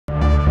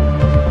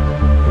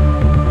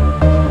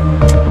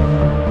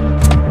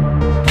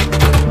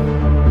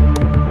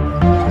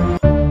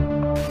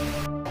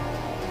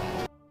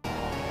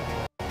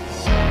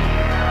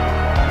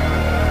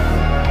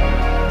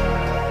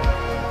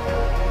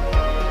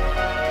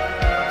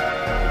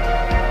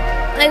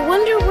I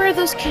wonder where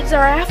those kids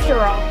are after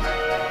all.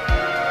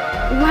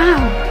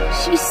 Wow,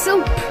 she's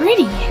so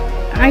pretty.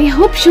 I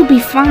hope she'll be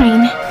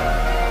fine.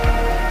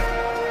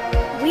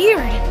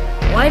 Weird.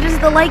 Why does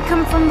the light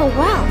come from the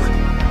well?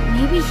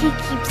 Maybe he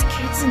keeps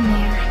kids in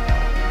there.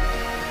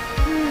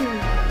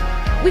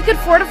 We could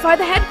fortify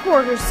the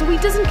headquarters so he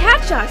doesn't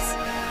catch us.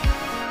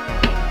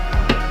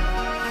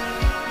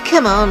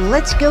 Come on,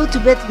 let's go to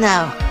bed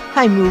now.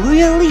 I'm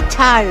really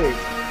tired.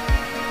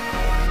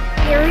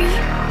 Harry?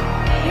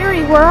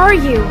 Harry, where are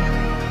you?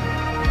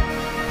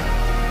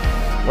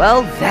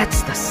 Well,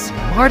 that's the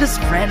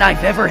smartest friend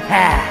I've ever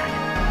had.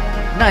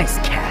 Nice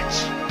catch.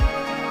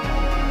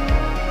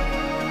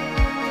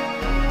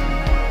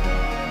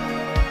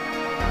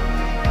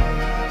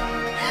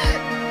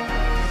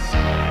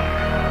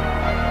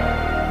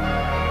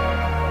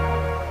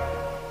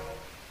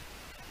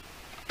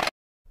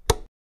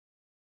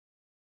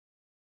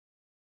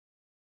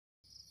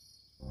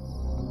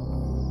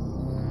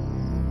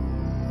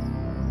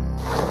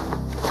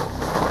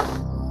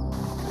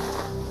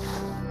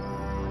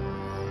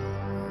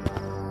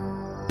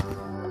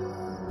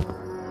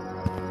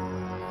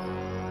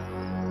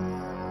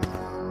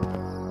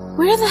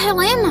 Where the hell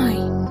am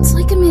I? It's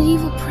like a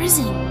medieval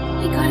prison.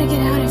 I gotta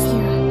get out of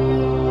here.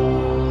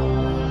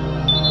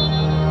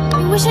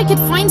 I wish I could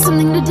find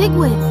something to dig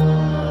with.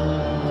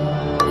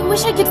 I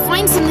wish I could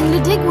find something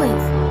to dig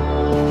with.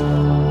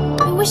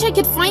 I wish I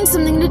could find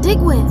something to dig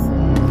with.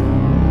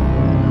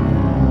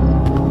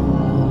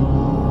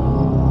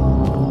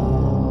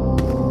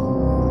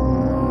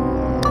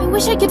 I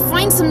wish I could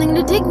find something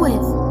to dig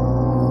with.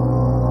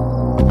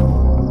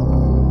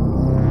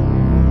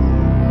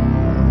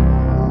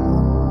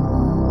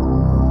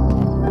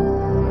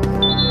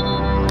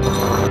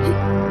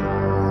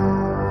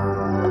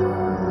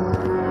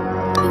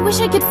 I wish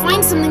I could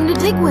find something to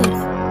dig with.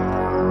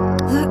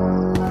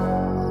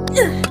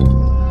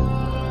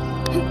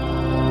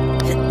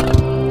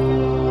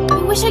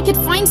 I wish I could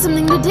find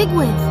something to dig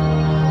with.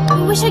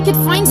 I wish I could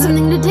find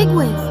something to dig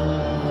with.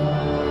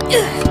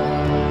 I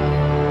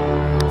wish I could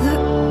find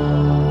something to dig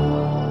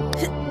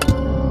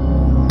with.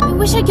 I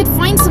wish I could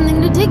find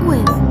something to dig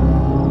with.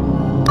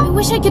 I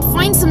wish I could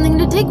find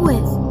something to dig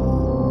with.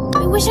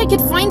 I wish I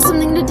could find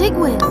something to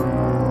dig with.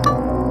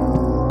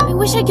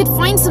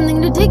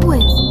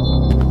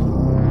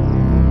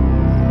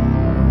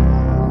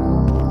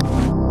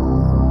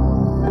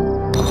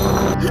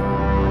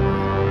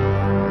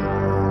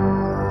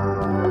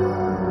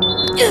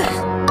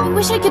 I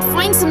wish I could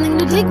find something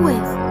to dig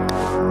with.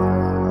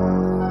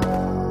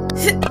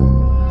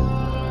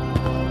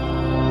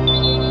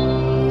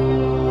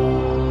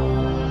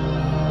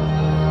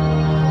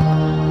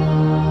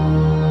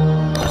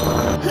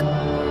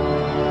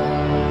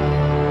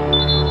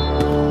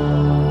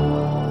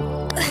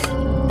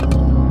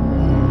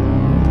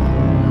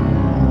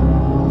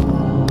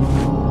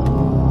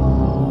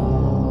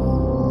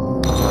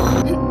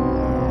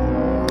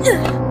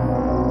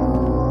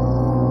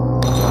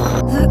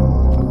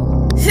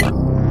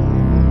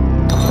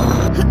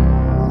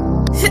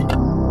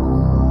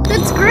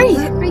 That's great!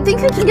 I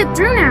think I can get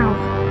through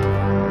now.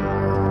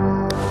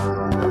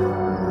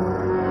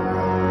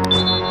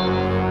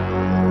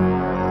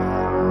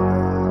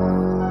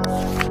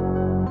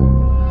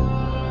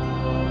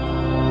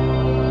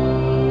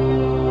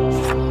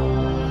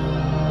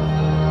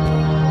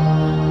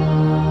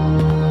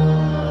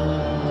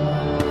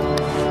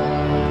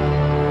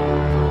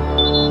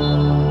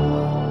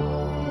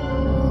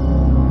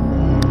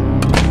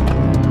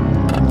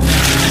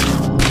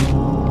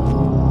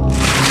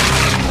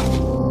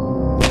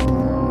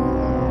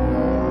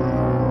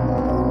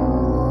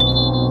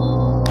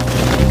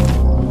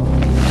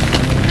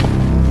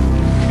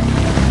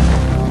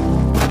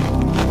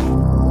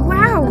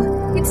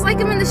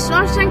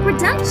 Shawshank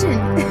Redemption!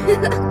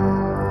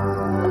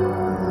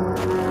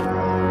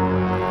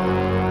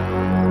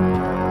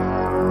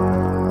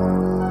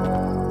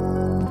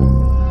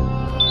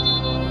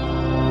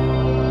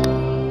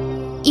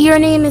 Your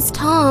name is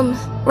Tom,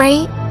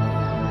 right?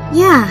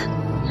 Yeah.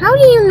 How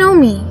do you know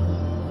me?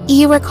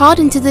 You were called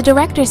into the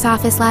director's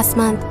office last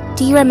month.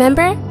 Do you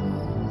remember?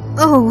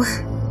 Oh,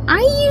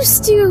 I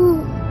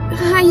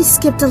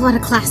skipped a lot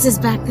of classes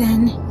back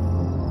then.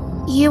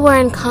 You were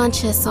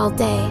unconscious all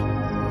day.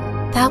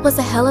 That was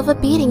a hell of a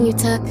beating you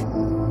took.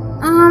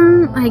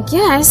 I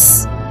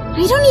guess.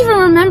 I don't even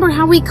remember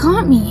how he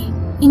caught me.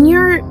 And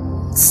you're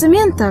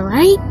Samantha,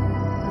 right?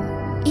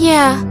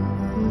 Yeah.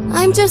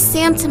 I'm just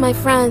Sam to my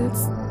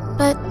friends.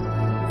 But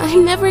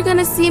I'm never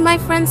gonna see my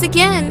friends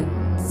again.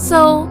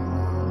 So...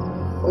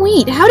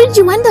 Wait, how did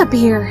you end up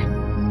here?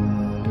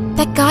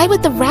 That guy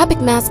with the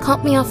rabbit mask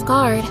caught me off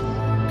guard.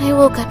 I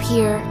woke up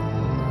here.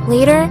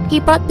 Later, he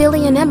brought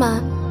Billy and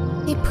Emma.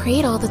 They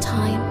prayed all the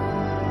time.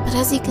 But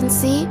as you can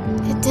see,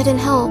 it didn't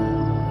help.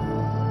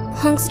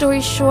 Long story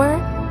short,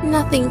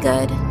 nothing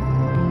good.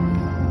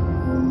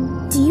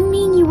 Do you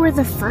mean you were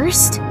the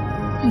first?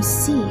 I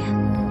see.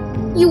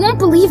 You won't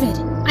believe it.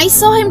 I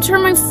saw him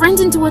turn my friend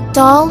into a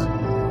doll.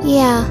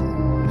 Yeah,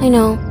 I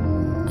know.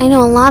 I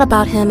know a lot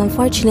about him,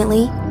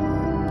 unfortunately.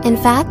 In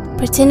fact,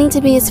 pretending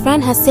to be his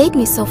friend has saved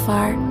me so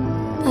far.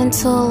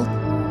 Until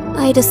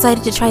I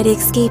decided to try to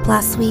escape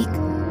last week.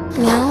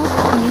 Now,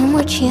 no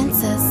more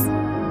chances.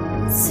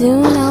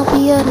 Soon I'll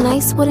be a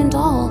nice wooden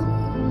doll.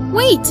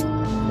 Wait!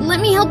 Let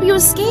me help you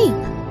escape.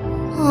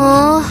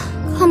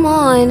 Aw, come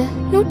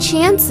on. No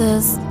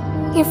chances.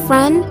 Your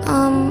friend,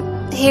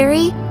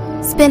 Harry,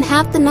 spent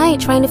half the night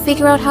trying to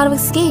figure out how to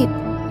escape.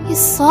 You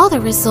saw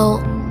the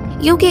result.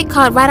 You'll get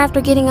caught right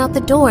after getting out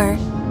the door.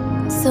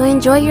 So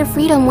enjoy your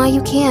freedom while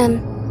you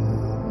can.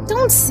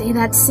 Don't say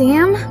that,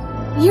 Sam.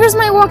 Here's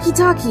my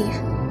walkie-talkie.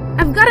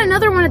 I've got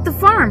another one at the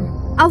farm.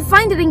 I'll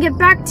find it and get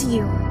back to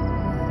you.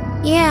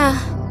 Yeah,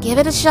 give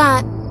it a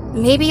shot.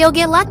 Maybe you'll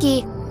get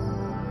lucky.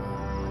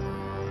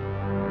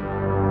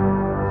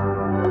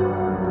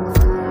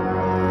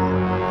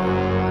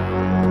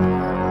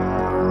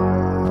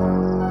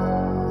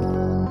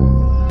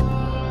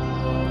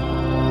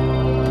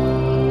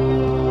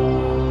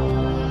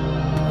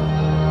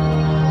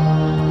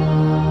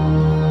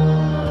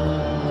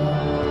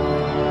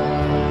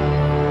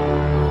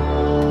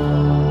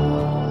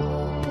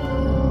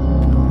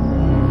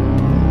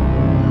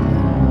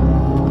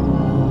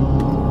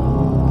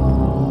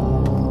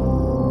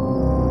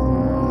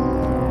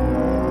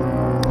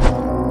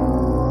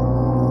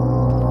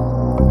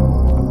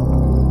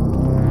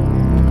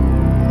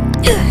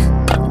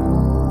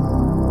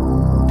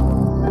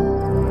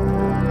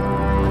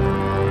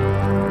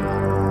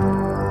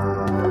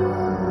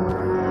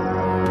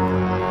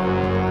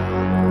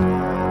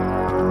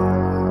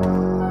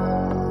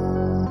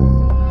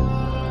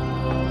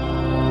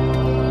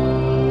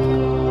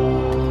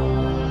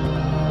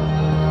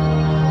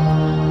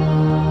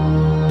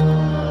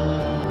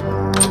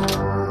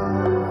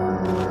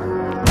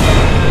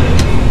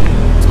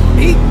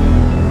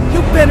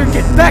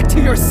 Back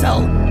to your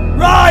cell!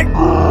 Right!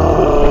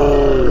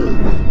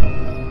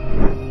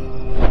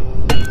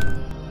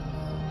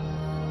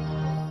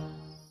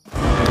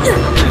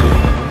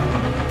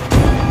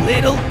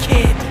 Little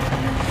kid!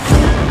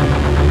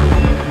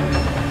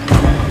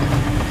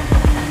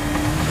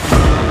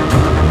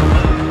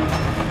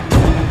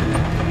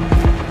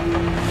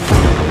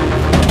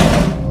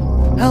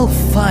 I'll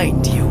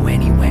find you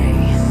anyway.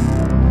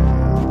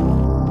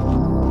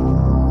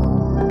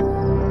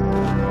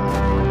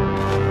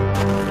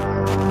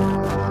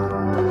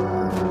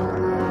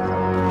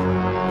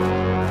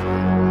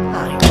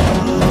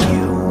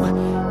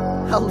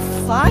 I'll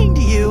find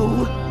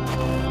you!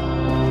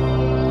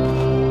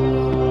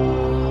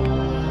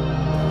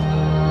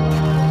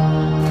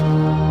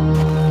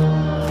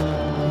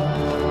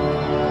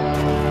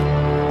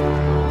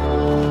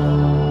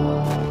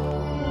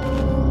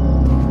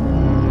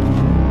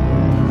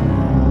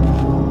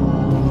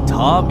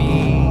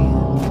 Tommy,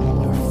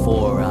 your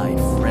four-eyed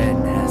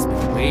friend has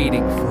been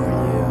waiting for you.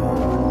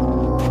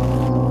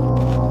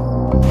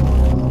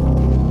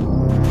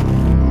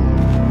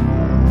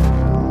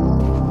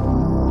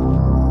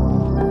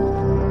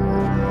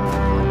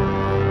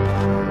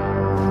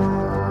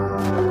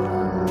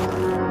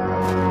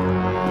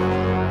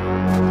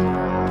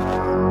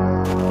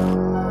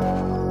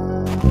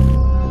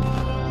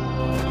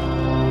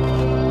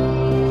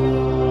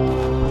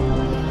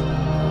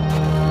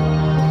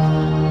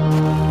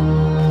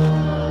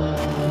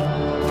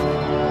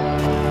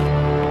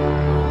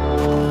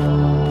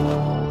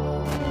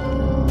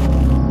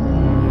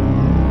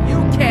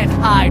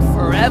 Hide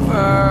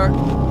forever.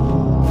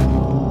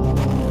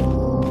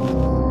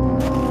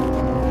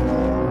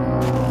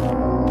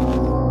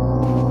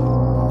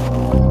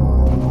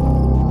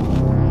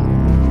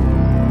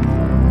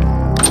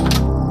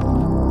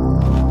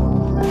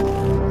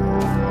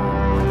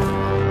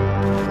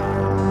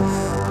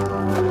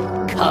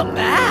 Come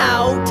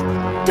out.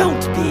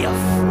 Don't be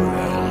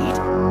afraid.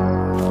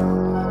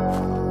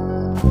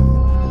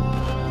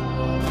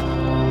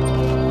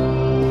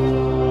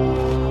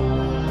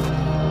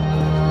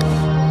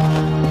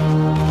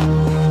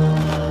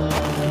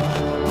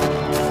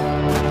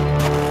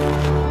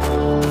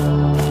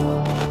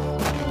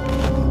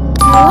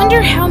 I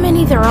wonder how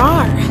many there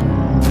are.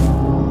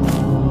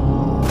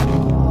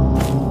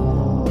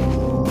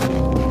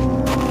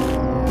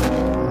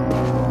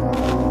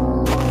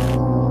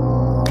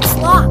 It's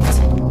locked.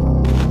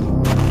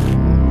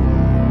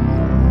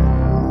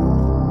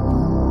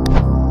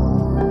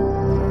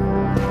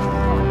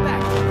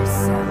 Back to your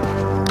cell.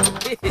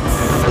 It's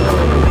so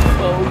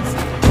cozy.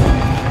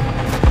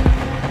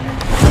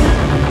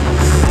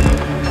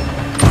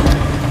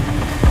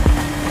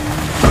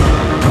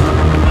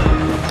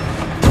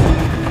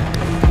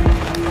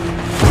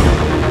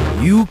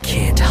 You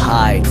can't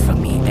hide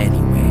from me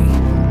anyway.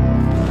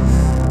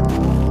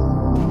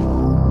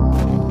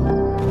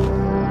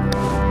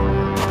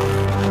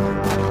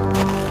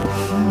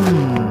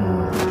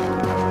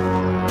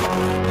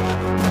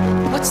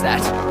 What's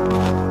that?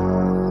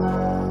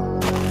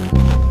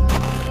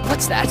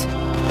 What's that?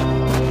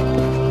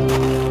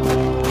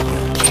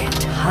 You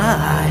can't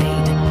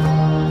hide.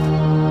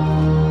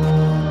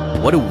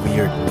 What a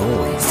weird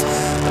noise.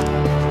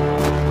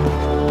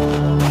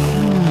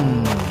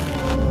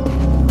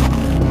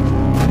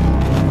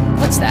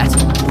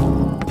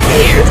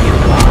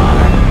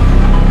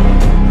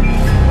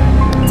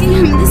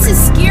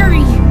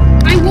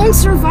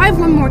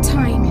 more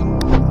time.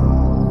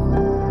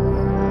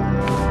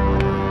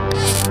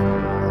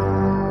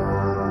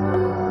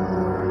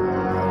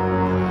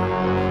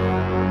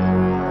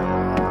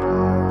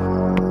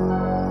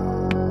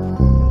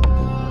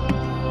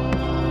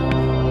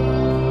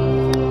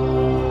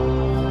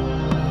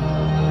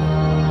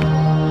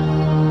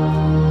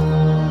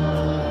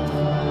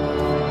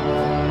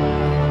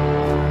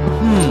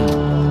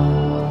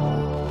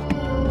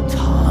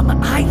 Tom,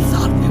 I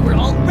thought we were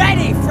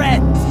already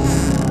friends!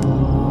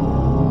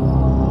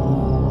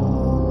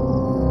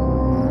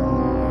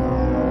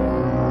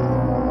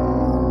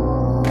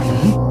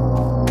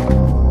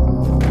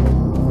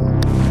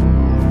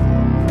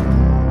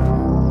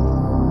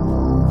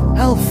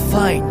 I'll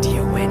find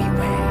you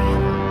anyway.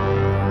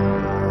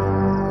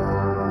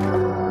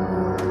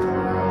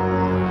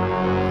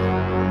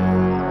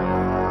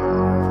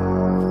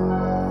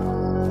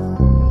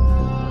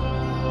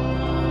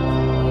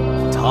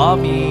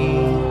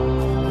 Tommy,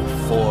 your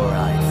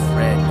four-eyed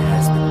friend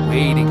has been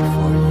waiting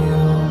for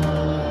you.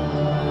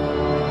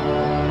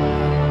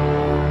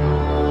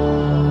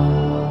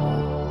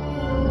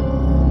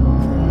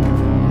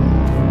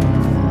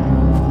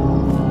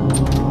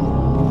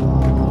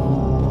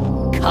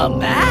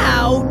 Come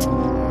out!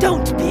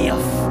 Don't be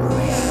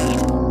afraid.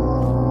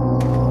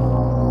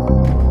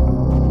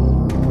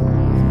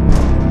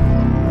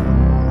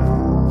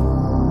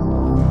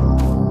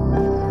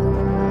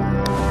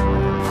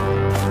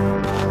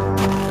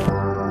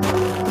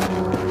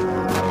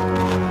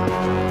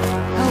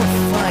 I'll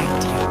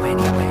find you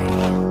anyway.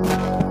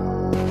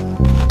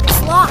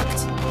 It's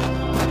locked.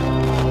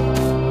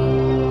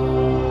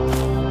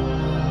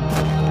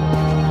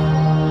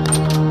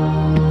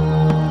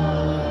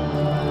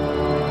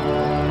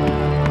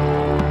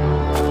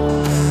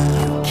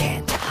 You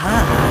can't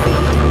hide.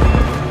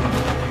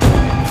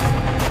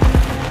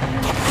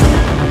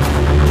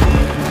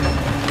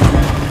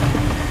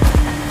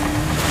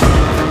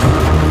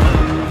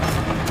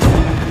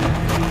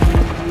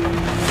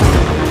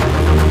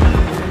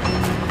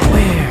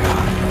 Where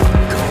are you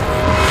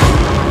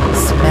going?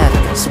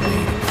 Samantha's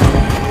waiting for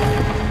you.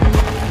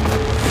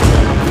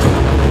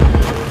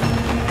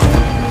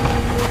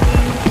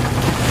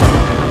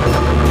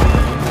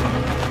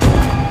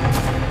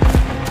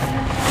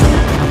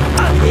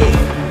 I'm here.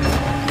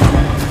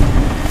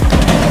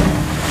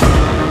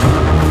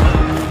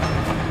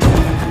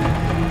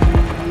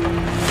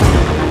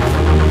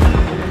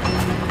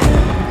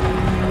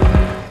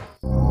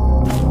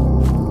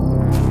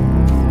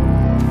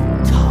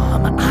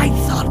 Tom, I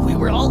thought we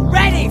were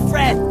already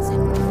friends!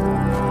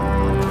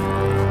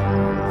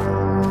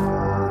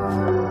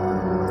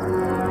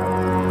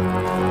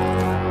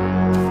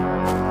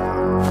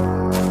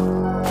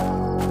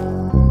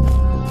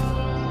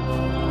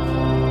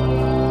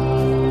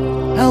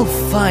 I'll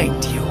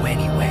find